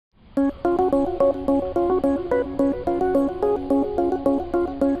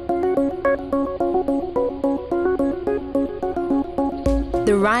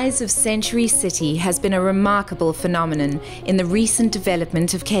The rise of Century City has been a remarkable phenomenon in the recent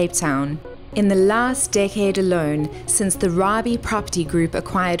development of Cape Town. In the last decade alone, since the Rabie property group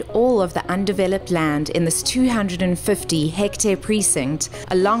acquired all of the undeveloped land in this 250-hectare precinct,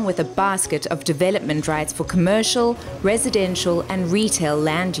 along with a basket of development rights for commercial, residential and retail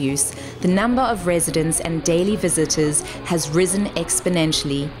land use, the number of residents and daily visitors has risen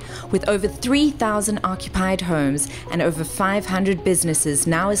exponentially, with over 3,000 occupied homes and over 500 businesses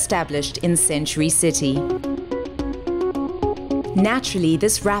now established in Century City. Naturally,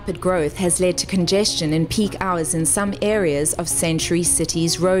 this rapid growth has led to congestion in peak hours in some areas of Century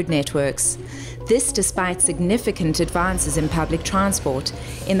City's road networks. This despite significant advances in public transport,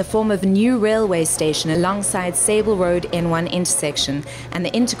 in the form of a new railway station alongside Sable Road N1 intersection and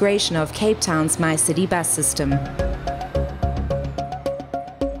the integration of Cape Town's MyCity bus system.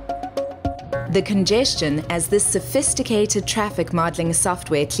 The congestion, as this sophisticated traffic modelling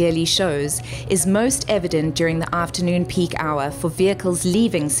software clearly shows, is most evident during the afternoon peak hour for vehicles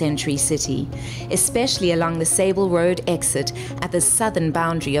leaving Century City, especially along the Sable Road exit at the southern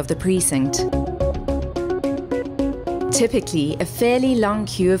boundary of the precinct. Typically, a fairly long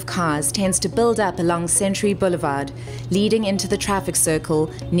queue of cars tends to build up along Century Boulevard, leading into the traffic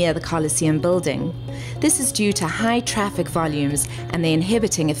circle near the Coliseum building. This is due to high traffic volumes and the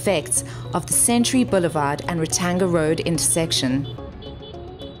inhibiting effects of the Century Boulevard and Ratanga Road intersection.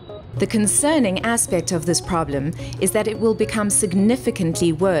 The concerning aspect of this problem is that it will become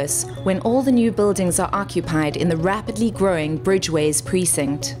significantly worse when all the new buildings are occupied in the rapidly growing Bridgeways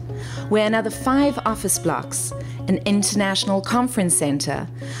precinct, where another 5 office blocks, an international conference centre,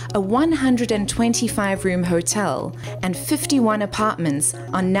 a 125-room hotel and 51 apartments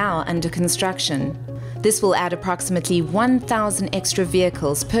are now under construction. This will add approximately 1,000 extra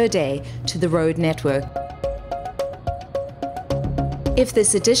vehicles per day to the road network. If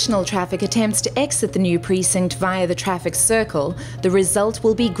this additional traffic attempts to exit the new precinct via the traffic circle, the result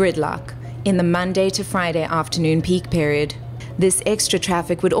will be gridlock in the Monday to Friday afternoon peak period. This extra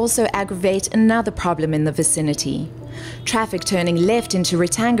traffic would also aggravate another problem in the vicinity. Traffic turning left into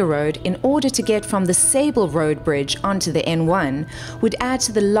Ratanga Road in order to get from the Sable Road bridge onto the N1 would add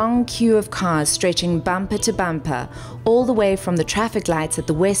to the long queue of cars stretching bumper to bumper all the way from the traffic lights at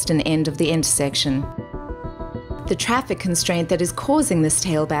the western end of the intersection. The traffic constraint that is causing this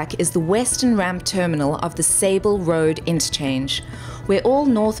tailback is the western ramp terminal of the Sable Road interchange, where all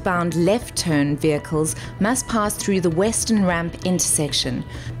northbound left-turn vehicles must pass through the western ramp intersection,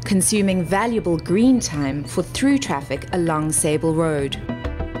 consuming valuable green time for through traffic along Sable Road.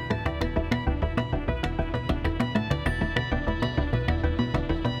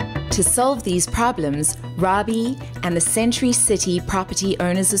 To solve these problems, Rabie and the Century City Property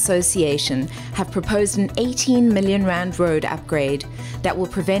Owners Association have proposed an 18 million rand road upgrade that will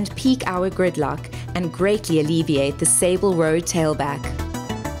prevent peak hour gridlock and greatly alleviate the Sable Road tailback.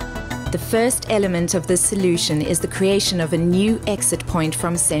 The first element of this solution is the creation of a new exit point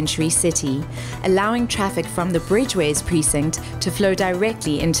from Century City, allowing traffic from the Bridgeways precinct to flow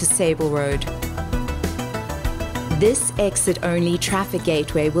directly into Sable Road. This exit-only traffic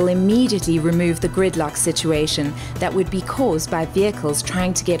gateway will immediately remove the gridlock situation that would be caused by vehicles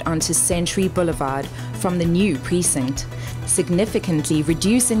trying to get onto Century Boulevard from the new precinct, significantly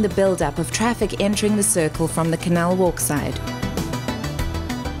reducing the build-up of traffic entering the circle from the Canal Walk side.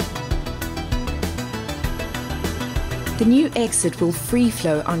 The new exit will free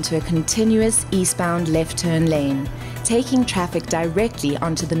flow onto a continuous eastbound left-turn lane, taking traffic directly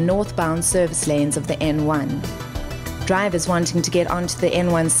onto the northbound service lanes of the N1. Drivers wanting to get onto the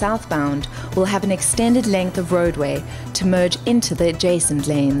N1 southbound will have an extended length of roadway to merge into the adjacent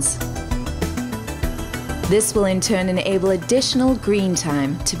lanes. This will in turn enable additional green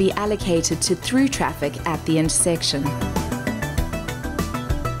time to be allocated to through traffic at the intersection.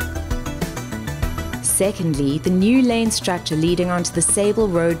 Secondly, the new lane structure leading onto the Sable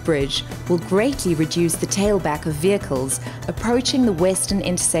Road Bridge will greatly reduce the tailback of vehicles approaching the western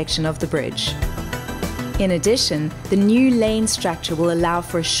intersection of the bridge. In addition, the new lane structure will allow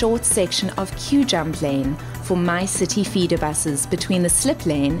for a short section of queue-jump lane for MyCity feeder buses between the slip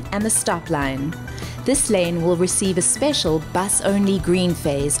lane and the stop line. This lane will receive a special bus-only green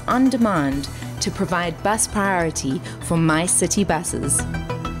phase on demand to provide bus priority for MyCity buses.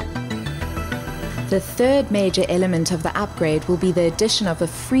 The third major element of the upgrade will be the addition of a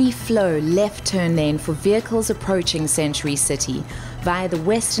free-flow left-turn lane for vehicles approaching Century City via the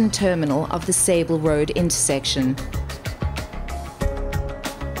western terminal of the Sable Road intersection.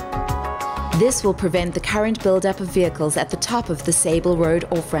 This will prevent the current build-up of vehicles at the top of the Sable Road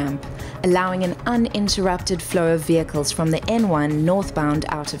off-ramp, allowing an uninterrupted flow of vehicles from the N1 northbound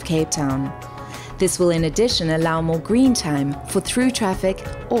out of Cape Town. This will in addition allow more green time for through traffic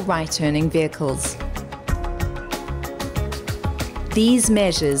or right-turning vehicles. These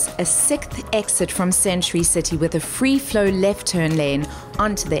measures a sixth exit from Century City with a free-flow left turn lane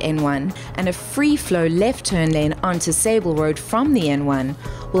onto the N1 and a free-flow left turn lane onto Sable Road from the N1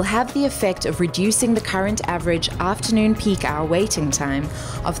 will have the effect of reducing the current average afternoon peak hour waiting time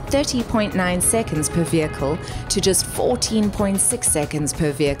of 30.9 seconds per vehicle to just 14.6 seconds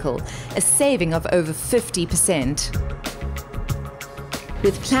per vehicle, a saving of over 50%.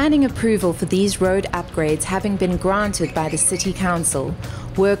 With planning approval for these road upgrades having been granted by the City Council,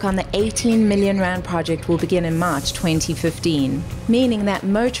 work on the 18 million rand project will begin in March 2015, meaning that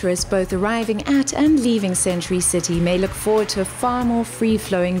motorists both arriving at and leaving Century City may look forward to a far more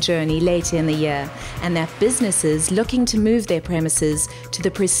free-flowing journey later in the year, and that businesses looking to move their premises to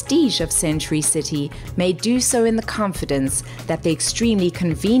the prestige of Century City may do so in the confidence that the extremely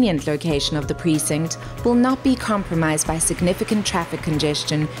convenient location of the precinct will not be compromised by significant traffic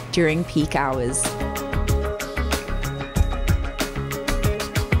congestion during peak hours.